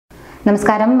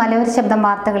നമസ്കാരം. മലയോര ശബ്ദം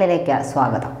വാർത്തകളിലേക്ക്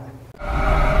സ്വാഗതം.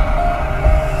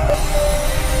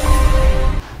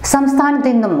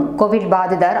 സംസ്ഥാനത്ത് ഇന്നും കോവിഡ്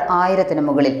ബാധിതർ 1000-ന്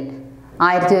മുകളിൽ.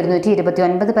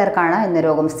 1129 പേർക്കാണ് ഇന്ന്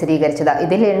രോഗം സ്ഥിരീകരിച്ചത്.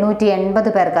 ഇതിൽ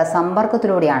 880 പേർക്ക്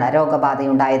സമ്പർക്കത്തിലൂടെയാണ്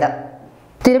രോഗബാധയുണ്ടായത്.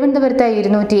 തിരുവനന്തപുരത്ത്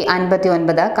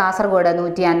 259, കാസർഗോഡ്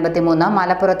 153,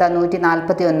 മലപ്പുറത്ത്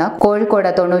 141, കോഴിക്കോട്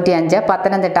 95,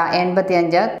 പത്തനംതിട്ട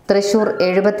 85, തൃശൂർ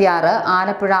 76,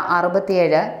 ആലപ്പുഴ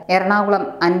 67, എറണാകുളം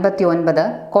 59,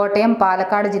 കോട്ടയം,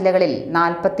 പാലക്കാട് ജില്ലകളിൽ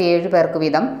 47 പേർക്ക്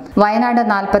വീതം, വയനാട്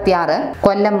 46,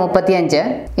 കൊല്ലം 35,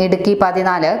 ഇടുക്കി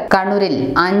 14, കണ്ണൂരിൽ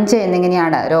 5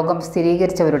 എന്നിങ്ങനെയാണ് രോഗം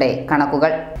സ്ഥിരീകരിച്ചവരുടെ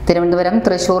കണക്കുകൾ. തിരുവനന്തപുരം,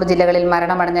 തൃശൂർ ജില്ലകളിൽ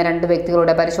മരണമടഞ്ഞ 2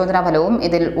 വ്യക്തികളുടെ പരിശോധനാ ഫലവും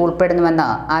ഇതിൽ ഉൾപ്പെടുന്നുവെന്ന്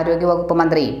ആരോഗ്യവകുപ്പ് മന്ത്രി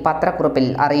പത്രക്കുറിപ്പിൽ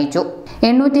അറിയിച്ചു.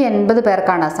 880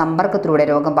 പേർക്കാണ് സമ്പർക്കത്തിലൂടെ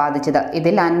രോഗം ബാധിച്ചത്.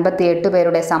 ഇതിൽ 58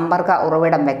 പേരുടെ സമ്പർക്ക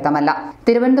ഉറവിടം വ്യക്തമല്ല.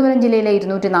 തിരുവനന്തപുരം ജില്ലയിലെ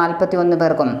 241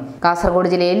 പേർക്കും,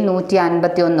 കാസർഗോഡ് ജില്ലയിൽ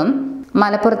 151,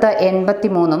 മലപ്പുറത്ത്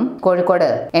 83, കോഴിക്കോട്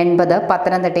 80,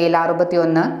 പത്തനംതിട്ടയിൽ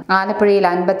 61, ആലപ്പുഴയിൽ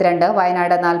 52,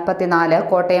 വയനാട് 44,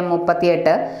 കോട്ടയം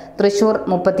 38, തൃശൂർ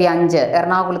 35,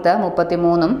 എറണാകുളത്ത്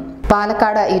 33,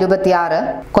 പാലക്കാട് 26,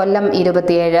 കൊല്ലം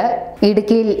 27,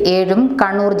 ഇടുക്കിയിൽ 7,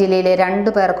 കണ്ണൂർ ജില്ലയിലെ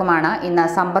 2 പേർക്കുമാണ് ഇന്ന്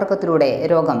സമ്പർക്കത്തിലൂടെ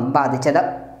രോഗം ബാധിച്ചത്.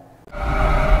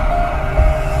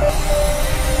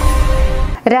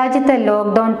 രാജ്യത്ത്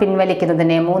ലോക്ക്ഡൌൺ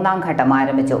പിൻവലിക്കുന്നതിന് 3ാം ഘട്ടം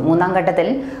ആരംഭിച്ചു. 3ാം ഘട്ടത്തിൽ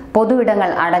പൊതുയിടങ്ങൾ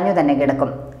അടഞ്ഞു തന്നെ കിടക്കും.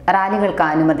 റാലികൾക്ക്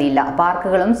അനുമതിയില്ല.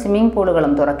 പാർക്കുകളും സ്വിമ്മിംഗ്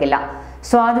പൂളുകളും തുറക്കില്ല.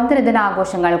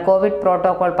 സ്വാതന്ത്ര്യദിനാഘോഷങ്ങൾ കോവിഡ്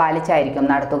പ്രോട്ടോകോൾ പാലിച്ചായിരിക്കും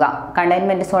നടത്തുക.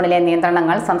 കണ്ടെയ്ൻമെന്റ് സോണിലെ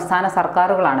നിയന്ത്രണങ്ങൾ സംസ്ഥാന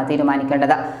സർക്കാരുകളാണ്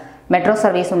തീരുമാനിക്കേണ്ടത്. മെട്രോ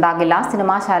സർവീസ് ഉണ്ടാകില്ല.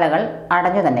 സിനിമാശാലകൾ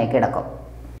അടഞ്ഞു തന്നെ കിടക്കും.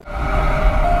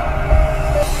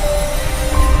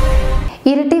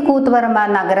 ഇരിട്ടി, കൂത്തുപറമ്പ്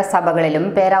നഗരസഭകളിലും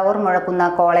പേരാവൂർ, മുഴക്കുന്ന്,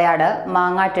 കോളയാട്,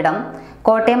 മാങ്ങാട്ടിടം,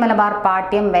 കോട്ടയം മലബാർ,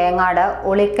 പാട്യം, വേങ്ങാട്,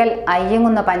 ഉളിക്കൽ,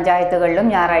 അയ്യങ്കുന്ന് പഞ്ചായത്തുകളിലും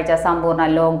ഞായറാഴ്ച സമ്പൂർണ്ണ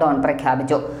ലോക്ക്ഡൌൺ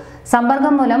പ്രഖ്യാപിച്ചു.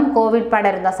 സമ്പർക്കം മൂലം കോവിഡ്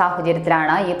പടരുന്ന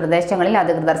സാഹചര്യത്തിലാണ് ഈ പ്രദേശങ്ങളിൽ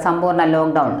അധികൃതർ സമ്പൂർണ്ണ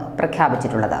ലോക്ക്ഡൌൺ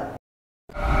പ്രഖ്യാപിച്ചിട്ടുള്ളത്.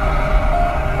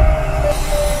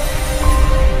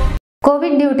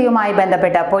 കോവിഡ് ഡ്യൂട്ടിയുമായി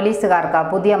ബന്ധപ്പെട്ട് പോലീസുകാർക്ക്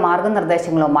പുതിയ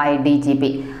മാർഗനിർദ്ദേശങ്ങളുമായി DGP.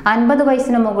 50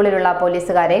 വയസ്സിന് മുകളിലുള്ള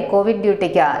പോലീസുകാരെ കോവിഡ്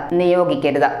ഡ്യൂട്ടിക്ക്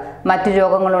നിയോഗിക്കരുത്. മറ്റു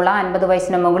രോഗങ്ങളുള്ള 50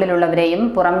 വയസ്സിന് മുകളിലുള്ളവരെയും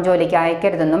പുറം ജോലിക്ക്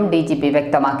അയക്കരുതെന്നും DGP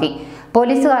വ്യക്തമാക്കി.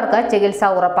 പോലീസുകാർക്ക് ചികിത്സ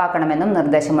ഉറപ്പാക്കണമെന്നും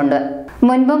നിർദ്ദേശമുണ്ട്.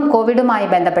 മുൻപും കോവിഡുമായി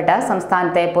ബന്ധപ്പെട്ട്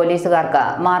സംസ്ഥാനത്തെ പോലീസുകാർക്ക്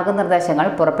മാർഗനിർദ്ദേശങ്ങൾ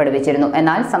പുറപ്പെടുവിച്ചിരുന്നു.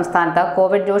 എന്നാൽ സംസ്ഥാനത്ത്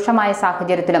കോവിഡ് രൂക്ഷമായ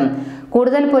സാഹചര്യത്തിലും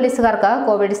കൂടുതൽ പോലീസുകാർക്ക്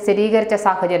കോവിഡ് സ്ഥിരീകരിച്ച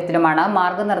സാഹചര്യത്തിലുമാണ്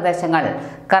മാർഗനിർദ്ദേശങ്ങൾ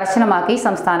കർശനമാക്കി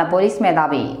സംസ്ഥാന പോലീസ്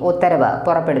മേധാവി ഉത്തരവ്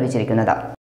പുറപ്പെടുവിച്ചിരിക്കുന്നത്.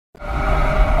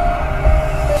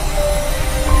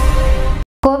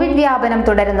 കോവിഡ് വ്യാപനം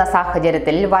തുടരുന്ന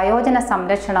സാഹചര്യത്തിൽ വയോജന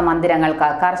സംരക്ഷണ മന്ദിരങ്ങൾക്ക്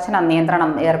കർശന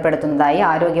നിയന്ത്രണം ഏർപ്പെടുത്തുന്നതായി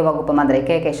ആരോഗ്യവകുപ്പ് മന്ത്രി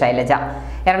കെ ശൈലജ.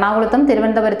 എറണാകുളത്തും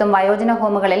തിരുവനന്തപുരത്തും വയോജന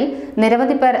ഹോമുകളിൽ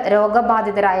നിരവധി പേർ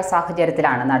രോഗബാധിതരായ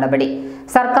സാഹചര്യത്തിലാണ് നടപടി.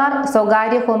 സർക്കാർ,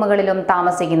 സ്വകാര്യ ഹോമുകളിലും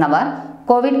താമസിക്കുന്നവർ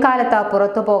കോവിഡ് കാലത്ത്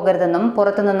പുറത്തു പോകരുതെന്നും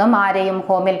പുറത്തുനിന്നും ആരെയും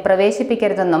ഹോമിൽ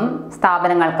പ്രവേശിപ്പിക്കരുതെന്നും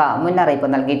സ്ഥാപനങ്ങൾക്ക് മുന്നറിയിപ്പ്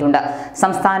നൽകിയിട്ടുണ്ട്.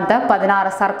 സംസ്ഥാനത്ത്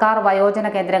 16 സർക്കാർ വയോജന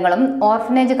കേന്ദ്രങ്ങളും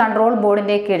ഓർഫനേജ് കൺട്രോൾ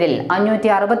ബോർഡിന്റെ കീഴിൽ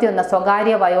 561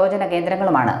 സ്വകാര്യ വയോജന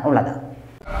കേന്ദ്രങ്ങളുമാണ് ഉള്ളത്.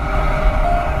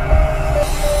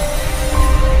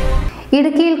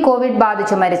 ഇടുക്കിയിൽ കോവിഡ്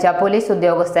ബാധിച്ചു മരിച്ച പോലീസ്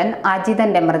ഉദ്യോഗസ്ഥൻ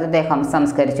അജിതന്റെ മൃതദേഹം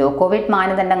സംസ്കരിച്ചു. കോവിഡ്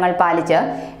മാനദണ്ഡങ്ങൾ പാലിച്ച്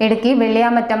ഇടുക്കി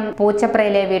വെള്ളിയാമറ്റം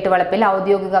പൂച്ചപ്രയിലെ വീട്ടുവളപ്പിൽ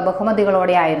ഔദ്യോഗിക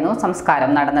ബഹുമതികളോടെയായിരുന്നു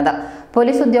സംസ്കാരം നടന്നത്.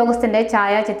 പോലീസ് ഉദ്യോഗസ്ഥന്റെ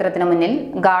ഛായാചിത്രത്തിന് മുന്നിൽ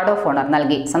ഗാർഡ് ഓഫ് ഓണർ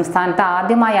നൽകി. സംസ്ഥാനത്ത്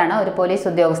ആദ്യമായാണ് ഒരു പോലീസ്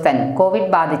ഉദ്യോഗസ്ഥൻ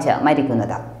കോവിഡ് ബാധിച്ച്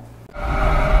മരിക്കുന്നത്.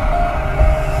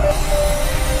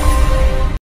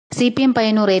 CPM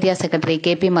Payyanur area secretary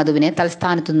KP മധുവിനെ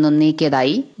തൽസ്ഥാനത്തു നിന്നും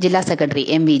നീക്കിയതായി ജില്ലാ സെക്രട്ടറി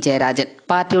MV ജയരാജൻ.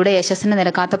 പാർട്ടിയുടെ യശസ്സിന്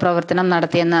നിരക്കാത്ത പ്രവർത്തനം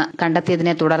നടത്തിയെന്ന്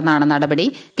കണ്ടെത്തിയതിനെ തുടർന്നാണ് നടപടി.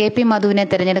 KP മധുവിനെ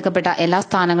തെരഞ്ഞെടുക്കപ്പെട്ട എല്ലാ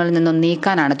സ്ഥാനങ്ങളിൽ നിന്നും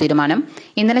നീക്കാനാണ് തീരുമാനം.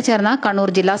 ഇന്നലെ ചേർന്ന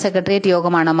കണ്ണൂർ ജില്ലാ സെക്രട്ടേറിയറ്റ്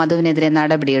യോഗമാണ് മധുവിനെതിരെ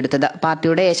നടപടിയെടുത്തത്.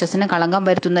 പാർട്ടിയുടെ യശസ്സിന് കളങ്കം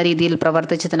വരുത്തുന്ന രീതിയിൽ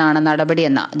പ്രവർത്തിച്ചതിനാണ്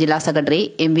നടപടിയെന്ന് ജില്ലാ സെക്രട്ടറി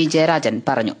MV ജയരാജൻ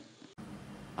പറഞ്ഞു.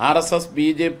 RSS,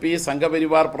 BJP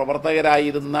സംഘപരിവാർ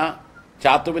പ്രവർത്തകരായിരുന്ന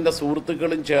ചാത്തുവിന്റെ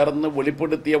സുഹൃത്തുക്കളും ചേർന്ന്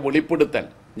വെളിപ്പെടുത്തിയ വെളിപ്പെടുത്തൽ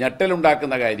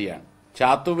ഞെട്ടലുണ്ടാക്കുന്ന കാര്യമാണ്.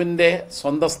 ചാത്തുവിന്റെ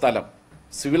സ്വന്തം സ്ഥലം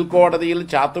സിവിൽ കോടതിയിൽ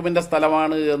ചാത്തുവിന്റെ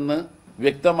സ്ഥലമാണ് എന്ന്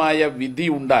വ്യക്തമായ വിധി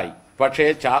ഉണ്ടായി. പക്ഷേ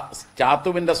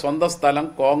ചാത്തുവിന്റെ സ്വന്തം സ്ഥലം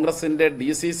കോൺഗ്രസിന്റെ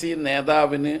DCC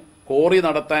നേതാവിന് കോറി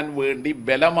നടത്താൻ വേണ്ടി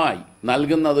ബലമായി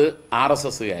നൽകുന്നത്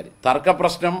RSSകാർ.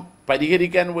 തർക്കപ്രശ്നം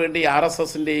പരിഹരിക്കാൻ വേണ്ടി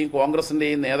RSSന്റെയും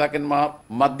കോൺഗ്രസിന്റെയും നേതാക്കന്മാർ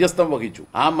മധ്യസ്ഥം വഹിച്ചു.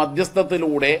 ആ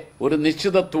മധ്യസ്ഥത്തിലൂടെ ഒരു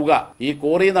നിശ്ചിത തുക ഈ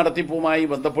കോറി നടത്തിപ്പുമായി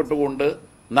ബന്ധപ്പെട്ടുകൊണ്ട്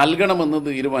നൽകണമെന്ന്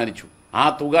തീരുമാനിച്ചു. ആ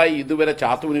തുക ഇതുവരെ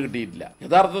ചാത്തുവിന് കിട്ടിയിട്ടില്ല.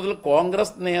 യഥാർത്ഥത്തിൽ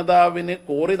കോൺഗ്രസ് നേതാവിന്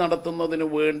കോറി നടത്തുന്നതിന്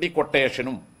വേണ്ടി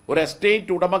കൊട്ടേഷനും ഒരു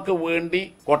എസ്റ്റേറ്റ് ഉടമക്ക് വേണ്ടി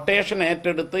കൊട്ടേഷൻ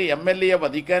ഏറ്റെടുത്ത് MLA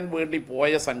വധിക്കാൻ വേണ്ടി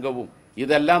പോയ സംഘവും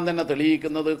ഇതെല്ലാം തന്നെ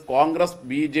തെളിയിക്കുന്നത് കോൺഗ്രസ്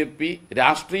BJP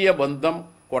രാഷ്ട്രീയ ബന്ധം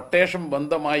കൊട്ടേഷൻ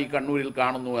ബന്ധമായി കണ്ണൂരിൽ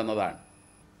കാണുന്നു എന്നതാണ്.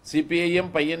 CPIM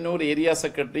Payyanur area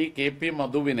secretary KP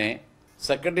മധുവിനെ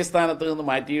secretary സ്ഥാനത്ത് നിന്ന്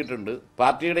മാറ്റിയിട്ടുണ്ട്.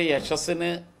 പാർട്ടിയുടെ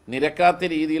യശസ്സിന്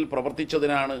നിരക്കാത്ത രീതിയിൽ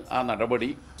പ്രവർത്തിച്ചതിനാണ് ആ നടപടി.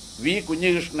 V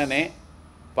കുഞ്ഞികൃഷ്ണനെ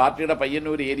പാർട്ടിയുടെ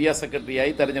പയ്യന്നൂർ ഏരിയ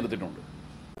സെക്രട്ടറിയായി തെരഞ്ഞെടുത്തിട്ടുണ്ട്.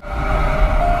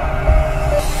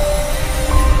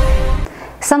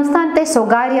 സംസ്ഥാനത്തെ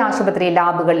സ്വകാര്യ ആശുപത്രി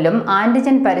ലാബുകളിലും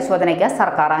ആന്റിജൻ പരിശോധനയ്ക്ക്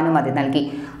സർക്കാർ അനുമതി നൽകി.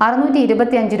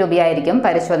 625 രൂപയായിരിക്കും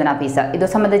പരിശോധനാ ഫീസ്. ഇതു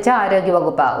സംബന്ധിച്ച്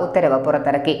ആരോഗ്യവകുപ്പ് ഉത്തരവ്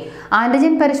പുറത്തിറക്കി.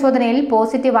 ആന്റിജൻ പരിശോധനയിൽ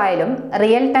പോസിറ്റീവായാലും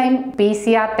റിയൽ ടൈം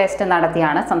PCR ടെസ്റ്റ്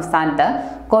നടത്തിയാണ് സംസ്ഥാനത്ത്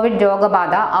കോവിഡ്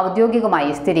രോഗബാധ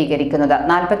ഔദ്യോഗികമായി സ്ഥിരീകരിക്കുന്നത്.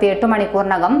 48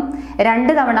 മണിക്കൂറിനകം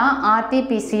 2 തവണ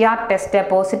RT-PCR ടെസ്റ്റ്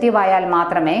പോസിറ്റീവായാൽ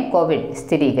മാത്രമേ കോവിഡ്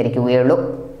സ്ഥിരീകരിക്കുകയുള്ളൂ.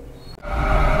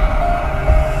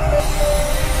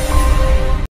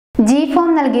 G-ഫോം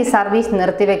നൽകി സർവീസ്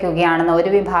നിർത്തിവെക്കുകയാണെന്ന ഒരു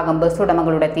വിഭാഗം ബസ്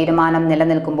ഉടമകളുടെ തീരുമാനം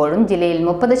നിലനിൽക്കുമ്പോഴും ജില്ലയിൽ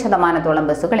 30%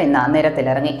 ബസ്സുകൾ ഇന്ന്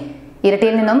നിരത്തിലിറങ്ങി.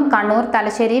 ഇരിട്ടിയിൽ നിന്നും കണ്ണൂർ,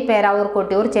 തലശ്ശേരി, പേരാവൂർ,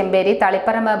 കൊട്ടിയൂർ, ചെമ്പേരി,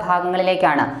 തളിപ്പറമ്പ്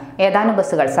ഭാഗങ്ങളിലേക്കാണ് ഏതാനും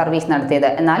ബസ്സുകൾ സർവീസ് നടത്തിയത്.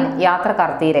 എന്നാൽ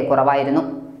യാത്രക്കാർ തീരെ കുറവായിരുന്നു.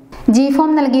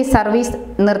 G-ഫോം നൽകി സർവീസ്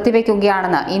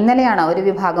നിർത്തിവെക്കുകയാണെന്ന് ഇന്നലെയാണ് ഒരു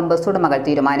വിഭാഗം ബസ് ഉടമകൾ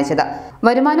തീരുമാനിച്ചത്.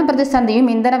 വരുമാന പ്രതിസന്ധിയും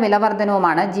ഇന്ധന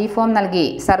വിലവർധനവുമാണ് G-ഫോം നൽകി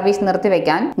സർവീസ്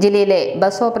നിർത്തിവെക്കാൻ ജില്ലയിലെ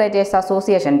ബസ് ഓപ്പറേറ്റേഴ്സ്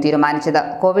അസോസിയേഷൻ തീരുമാനിച്ചത്.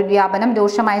 കോവിഡ് വ്യാപനം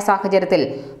രൂക്ഷമായ സാഹചര്യത്തിൽ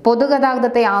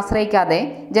പൊതുഗതാഗതത്തെ ആശ്രയിക്കാതെ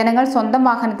ജനങ്ങൾ സ്വന്തം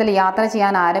വാഹനത്തിൽ യാത്ര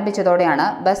ചെയ്യാൻ ആരംഭിച്ചതോടെയാണ്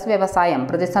ബസ് വ്യവസായം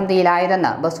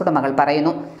പ്രതിസന്ധിയിലായതെന്ന് ബസ് ഉടമകൾ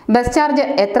പറയുന്നു. ബസ് ചാർജ്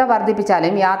എത്ര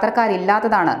വർദ്ധിപ്പിച്ചാലും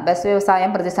യാത്രക്കാരില്ലാത്തതാണ് ബസ്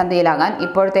വ്യവസായം പ്രതിസന്ധിയിലാകാൻ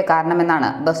ഇപ്പോഴത്തെ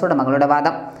കാരണമെന്നാണ് ബസ് ഉടമകളുടെ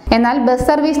വാദം. എന്നാൽ ബസ്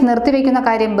സർവീസ് നിർത്തിവെക്കുന്ന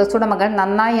കാര്യം ബസ് ഉടമകൾ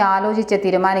നന്നായി ആലോചിച്ച്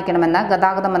തീരുമാനിക്കണമെന്ന്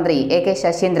ഗതാഗത മന്ത്രി AK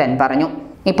ശശീന്ദ്രൻ പറഞ്ഞു.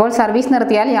 ഇപ്പോൾ സർവീസ്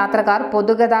നിർത്തിയാൽ യാത്രക്കാർ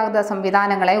പൊതുഗതാഗത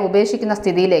സംവിധാനങ്ങളെ ഉപേക്ഷിക്കുന്ന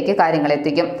സ്ഥിതിയിലേക്ക് കാര്യങ്ങൾ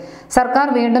എത്തിക്കും. സർക്കാർ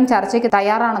വീണ്ടും ചർച്ചയ്ക്ക്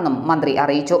തയ്യാറാണെന്നും മന്ത്രി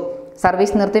അറിയിച്ചു.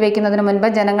 സർവീസ് നിർത്തിവെക്കുന്നതിന് മുൻപ്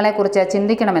ജനങ്ങളെക്കുറിച്ച്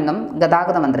ചിന്തിക്കണമെന്നും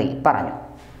ഗതാഗത മന്ത്രി പറഞ്ഞു.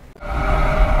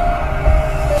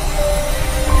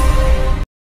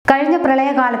 കഴിഞ്ഞ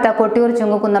പ്രളയകാലത്ത് കൊട്ടിയൂർ,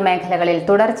 ചുങ്കുകുന്ന് മേഖലകളിൽ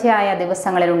തുടർച്ചയായ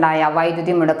ദിവസങ്ങളിലുണ്ടായ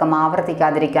വൈദ്യുതി മുടക്കം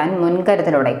ആവർത്തിക്കാതിരിക്കാൻ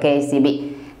മുൻകരുതലോടെ KSEB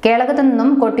കേളകത്തു നിന്നും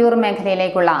കൊട്ടിയൂർ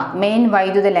മേഖലയിലേക്കുള്ള മെയിൻ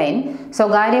വൈദ്യുത ലൈൻ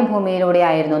സ്വകാര്യ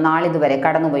ഭൂമിയിലൂടെയായിരുന്നു നാളിതുവരെ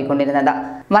കടന്നുപോയിക്കൊണ്ടിരുന്നത്.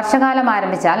 വർഷകാലം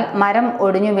ആരംഭിച്ചാൽ മരം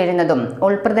ഒടിഞ്ഞു വീഴുന്നതും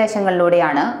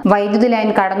ഉൾപ്രദേശങ്ങളിലൂടെയാണ് വൈദ്യുതി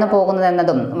ലൈൻ കടന്നു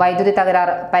പോകുന്നതെന്നതും വൈദ്യുതി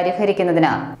തകരാർ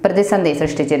പരിഹരിക്കുന്നതിന് പ്രതിസന്ധി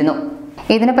സൃഷ്ടിച്ചിരുന്നു.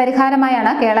 ഇതിന്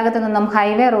പരിഹാരമായാണ് കേളകത്തു നിന്നും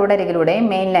ഹൈവേ റോഡരികിലൂടെ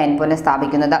മെയിൻ ലൈൻ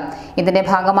പുനഃസ്ഥാപിക്കുന്നത്. ഇതിന്റെ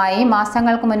ഭാഗമായി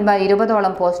മാസങ്ങൾക്ക് മുൻപ്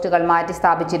 20ഓളം പോസ്റ്റുകൾ മാറ്റി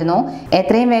സ്ഥാപിച്ചിരുന്നു.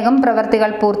 എത്രയും വേഗം പ്രവൃത്തികൾ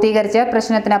പൂർത്തീകരിച്ച്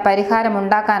പ്രശ്നത്തിന്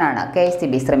പരിഹാരമുണ്ടാക്കാനാണ്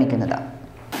KSEB ശ്രമിക്കുന്നത്.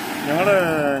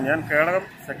 ഞാൻ കേളകം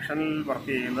സെക്ഷനിൽ വർക്ക്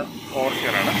ചെയ്യുന്ന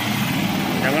ഓവർസിയറാണ്.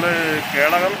 ഞങ്ങൾ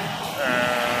കേളകം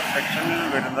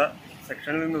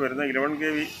സെക്ഷനിൽ നിന്ന് വരുന്ന 11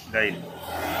 kV ലൈൻ,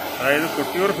 അതായത്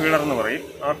കൊട്ടിയൂർ ഫീഡർ എന്ന് പറയും,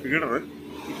 ആ ഫീഡർ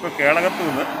ഇപ്പോൾ കേളകത്ത്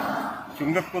നിന്ന്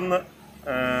ചുങ്കക്കുന്ന്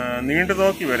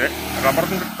നീണ്ടുനോക്കി വരെ റബ്ബർ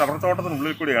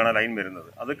തോട്ടത്തിനുള്ളിൽ കൂടിയാണ് ലൈൻ വരുന്നത്.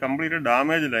 അത് കംപ്ലീറ്റ്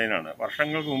ഡാമേജ് ലൈനാണ്,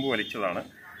 വർഷങ്ങൾക്ക് മുമ്പ് വലിച്ചതാണ്.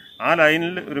 ആ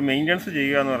ലൈനിൽ ഒരു മെയിൻ്റനൻസ്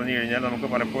ചെയ്യുക എന്ന് പറഞ്ഞു കഴിഞ്ഞാൽ നമുക്ക്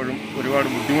പലപ്പോഴും ഒരുപാട്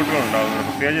ബുദ്ധിമുട്ടുകൾ ഉണ്ടാകുന്നുണ്ട്.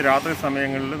 പ്രത്യേകിച്ച് രാത്രി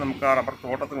സമയങ്ങളിൽ നമുക്ക് ആ റബ്ബർ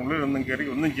തോട്ടത്തിനുള്ളിലൊന്നും കയറി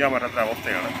ഒന്നും ചെയ്യാൻ പറ്റാത്ത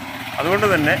അവസ്ഥയാണ്. അതുകൊണ്ട്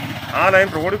തന്നെ ആ ലൈൻ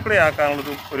റോഡിൽ കൂടെ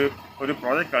ആക്കാനുള്ളത് ഒരു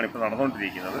പ്രോജക്റ്റാണ് ഇപ്പോൾ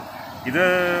നടന്നുകൊണ്ടിരിക്കുന്നത്. ഇത്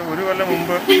ഒരു കൊല്ലം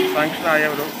മുമ്പ് സാങ്ഷനായ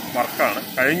ഒരു വർക്കാണ്.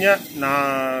 കഴിഞ്ഞ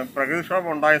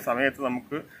പ്രകൃതിക്ഷോഭം ഉണ്ടായ സമയത്ത്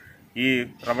നമുക്ക് ഈ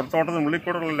റബ്ബർ തോട്ടത്തിനുള്ളിൽ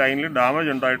കൂടെയുള്ള ലൈനിൽ ഡാമേജ്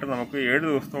ഉണ്ടായിട്ട് നമുക്ക് 7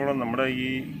 ദിവസത്തോളം നമ്മുടെ ഈ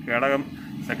കേളകം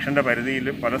സെക്ഷൻ്റെ പരിധിയിൽ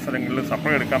പല സ്ഥലങ്ങളിലും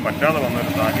സപ്ലൈ എടുക്കാൻ പറ്റാതെ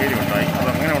വന്നൊരു സാഹചര്യം ഉണ്ടായി.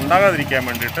 അതങ്ങനെ ഉണ്ടാകാതിരിക്കാൻ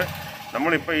വേണ്ടിയിട്ട്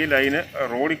നമ്മളിപ്പോൾ ഈ ലൈന്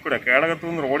റോഡിൽ കൂടെ, കേളകത്തു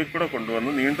നിന്ന് റോഡിൽ കൂടെ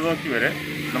കൊണ്ടുവന്ന് നീണ്ടുനോക്കി വരെ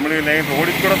നമ്മൾ ഈ ലൈൻ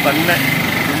റോഡിൽ കൂടെ തന്നെ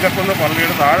ചുങ്കക്കുന്ന്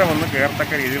പള്ളിയുടെ താഴെ വന്ന്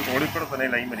കയറത്തക്ക രീതിയിൽ റോഡിൽ കൂടെ തന്നെ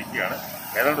ലൈൻ വലിക്കുകയാണ്.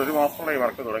 ഏതാണ്ട് 1 മാസത്തോളം ഈ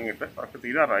വർക്ക് തുടങ്ങിയിട്ട് വർക്ക്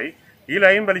തീരാറായി. ഈ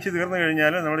ലൈൻ വലിച്ച് തീർന്നു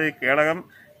കഴിഞ്ഞാൽ നമ്മുടെ ഈ കേളകം,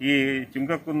 ഈ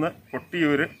ചുങ്കക്കുന്ന്,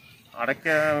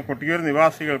 കൊട്ടിയൂർ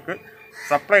നിവാസികൾക്ക്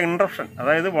സപ്ലൈ ഇൻട്രപ്ഷൻ,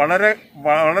 അതായത് വളരെ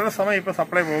സമയം ഇപ്പോൾ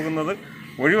സപ്ലൈ പോകുന്നത്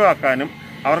ഒഴിവാക്കാനും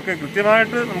അവർക്ക്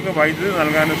കൃത്യമായിട്ട് നമുക്ക് വൈദ്യുതി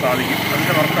നൽകാനും സാധിക്കും.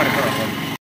 അതിൻ്റെ വർക്കാണ് ഇപ്പോൾ നടന്നത്.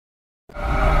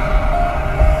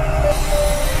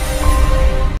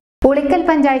 ഉളിക്കൽ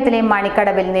പഞ്ചായത്തിലെ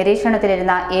മണിക്കടവിൽ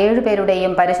നിരീക്ഷണത്തിലിരുന്ന 7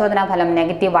 പേരുടെയും പരിശോധനാ ഫലം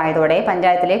നെഗറ്റീവായതോടെ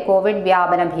പഞ്ചായത്തിലെ കോവിഡ്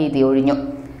വ്യാപന ഭീതി ഒഴിഞ്ഞു.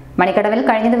 മണിക്കടവിൽ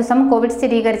കഴിഞ്ഞ ദിവസം കോവിഡ്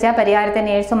സ്ഥിരീകരിച്ച പരിയാരത്തെ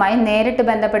നേഴ്സുമായി നേരിട്ട്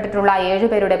ബന്ധപ്പെട്ടിട്ടുള്ള 7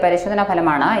 പേരുടെ പരിശോധനാ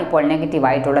ഫലമാണ് ഇപ്പോൾ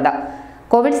നെഗറ്റീവായിട്ടുള്ളത്.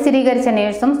 കോവിഡ് സ്ഥിരീകരിച്ച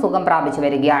നേഴ്സും സുഖം പ്രാപിച്ചു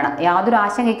വരികയാണ്. യാതൊരു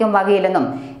ആശങ്കയ്ക്കും വകയില്ലെന്നും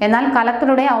എന്നാൽ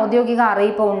കലക്ടറുടെ ഔദ്യോഗിക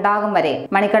അറിയിപ്പ് ഉണ്ടാകും വരെ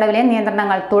മണിക്കടവിലെ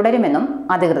നിയന്ത്രണങ്ങൾ തുടരുമെന്നും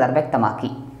അധികൃതർ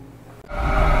വ്യക്തമാക്കി.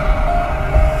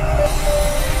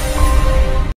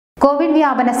 കോവിഡ്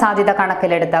വ്യാപന സാധ്യത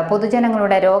കണക്കിലെടുത്ത്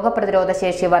പൊതുജനങ്ങളുടെ രോഗപ്രതിരോധ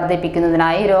ശേഷി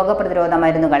വർദ്ധിപ്പിക്കുന്നതിനായി രോഗപ്രതിരോധ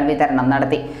മരുന്നുകൾ വിതരണം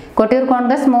നടത്തി. കൊട്ടിയൂർ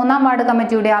കോൺഗ്രസ് 3-ാം വാർഡ്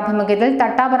കമ്മിറ്റിയുടെ ആഭിമുഖ്യത്തിൽ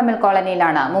തട്ടാപറമ്പിൽ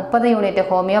കോളനിയിലാണ് 30 യൂണിറ്റ്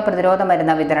ഹോമിയോ പ്രതിരോധ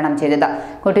മരുന്ന് വിതരണം ചെയ്തത്.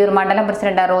 കൊട്ടിയൂർ മണ്ഡലം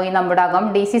president Roy നമ്പുടാകം,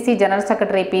 DCC general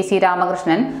secretary PC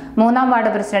Ramakrishnan, 3-ാം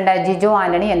ward president Jijo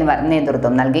Antony എന്നിവർ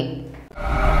നേതൃത്വം നൽകി.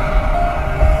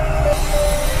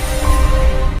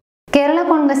 കേരള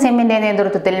കോൺഗ്രസ് എമ്മിന്റെ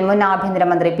നേതൃത്വത്തിൽ മുൻ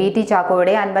ആഭ്യന്തരമന്ത്രി PT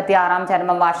ചാക്കോയുടെ 56-ാം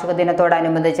ചരമ വാർഷിക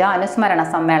ദിനത്തോടനുബന്ധിച്ച് അനുസ്മരണ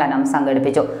സമ്മേളനം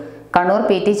സംഘടിപ്പിച്ചു. കണ്ണൂർ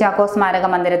PT ചാക്കോ സ്മാരക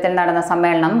മന്ദിരത്തിൽ നടന്ന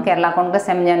സമ്മേളനം Kerala Congress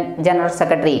M general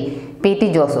secretary PT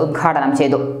Jose ഉദ്ഘാടനം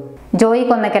ചെയ്തു. ജോയി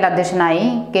കൊന്നക്കൽ അധ്യക്ഷനായി.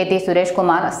 KT സുരേഷ്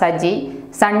കുമാർ, സജി,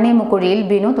 സണ്ണി മുക്കുഴിയിൽ,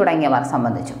 ബിനു തുടങ്ങിയവർ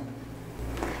സംബന്ധിച്ചു.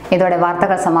 ഇതോടെ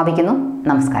വാർത്തകൾ സമാപിക്കുന്നു.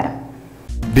 നമസ്കാരം.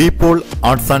 De Paul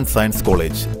arts and science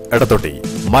college Edathotti.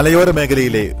 മലയോര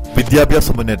മേഖലയിലെ വിദ്യാഭ്യാസ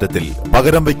മുന്നേറ്റത്തിൽ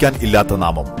പകരം വയ്ക്കാൻ ഇല്ലാത്ത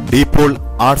നാമം De Paul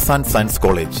arts and science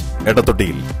college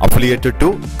എടത്തൊട്ടിയിൽ. Affiliated to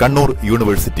Kannur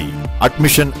university.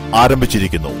 Admission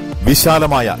ആരംഭിച്ചിരിക്കുന്നു.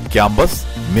 വിശാലമായ ക്യാമ്പസ്,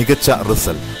 മികച്ച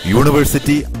റിസൾട്ട്.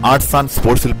 യൂണിവേഴ്സിറ്റി ആർട്സ് ആൻഡ്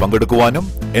സ്പോർട്സിൽ പങ്കെടുക്കുവാനും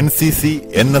NCC,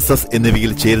 NSS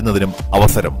എന്നിവയിൽ ചേരുന്നതിനും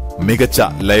അവസരം. മികച്ച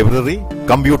ലൈബ്രറി,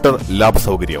 കമ്പ്യൂട്ടർ ലാബ്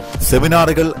സൗകര്യം,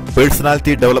 സെമിനാറുകൾ,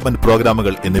 പേഴ്സണാലിറ്റി ഡെവലപ്മെന്റ്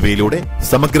പ്രോഗ്രാമുകൾ എന്നിവയിലൂടെ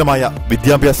സമഗ്രമായ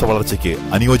വിദ്യാഭ്യാസ വളർച്ചയ്ക്ക്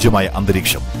അനുയോജ്യമായ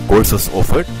അന്തരീക്ഷം. Courses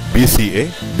offered: BCA,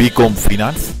 BCom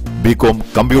finance, BCom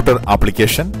computer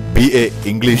application, BA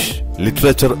English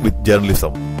literature with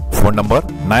journalism. Phone number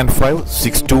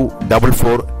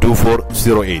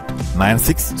 9562442408,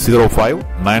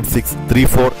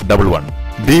 9605963411.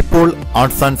 De Paul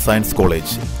arts and science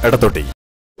college Edathotti.